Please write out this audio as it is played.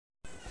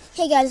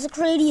Hey guys, the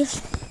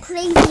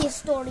craziest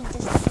story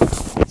just happened.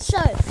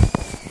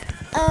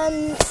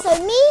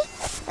 So me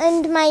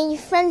and my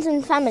friends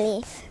and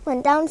family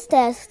went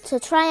downstairs to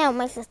try out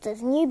my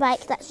sister's new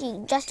bike that she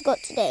just got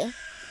today.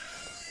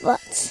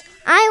 But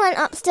I went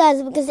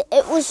upstairs because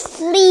it was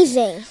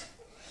freezing.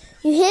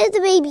 You hear the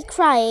baby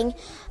crying,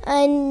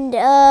 and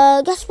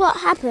guess what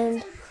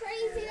happened? Some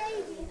crazy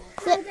lady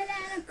had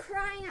Elena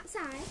crying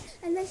outside,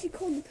 and then she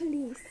called the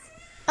police.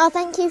 Oh,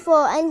 thank you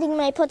for ending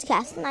my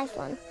podcast. Nice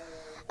one.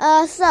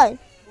 So,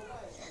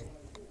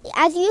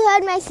 as you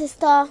heard my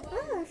sister, Oh,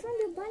 I found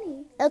your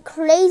bunny. a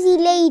crazy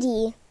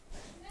lady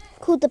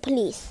called the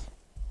police.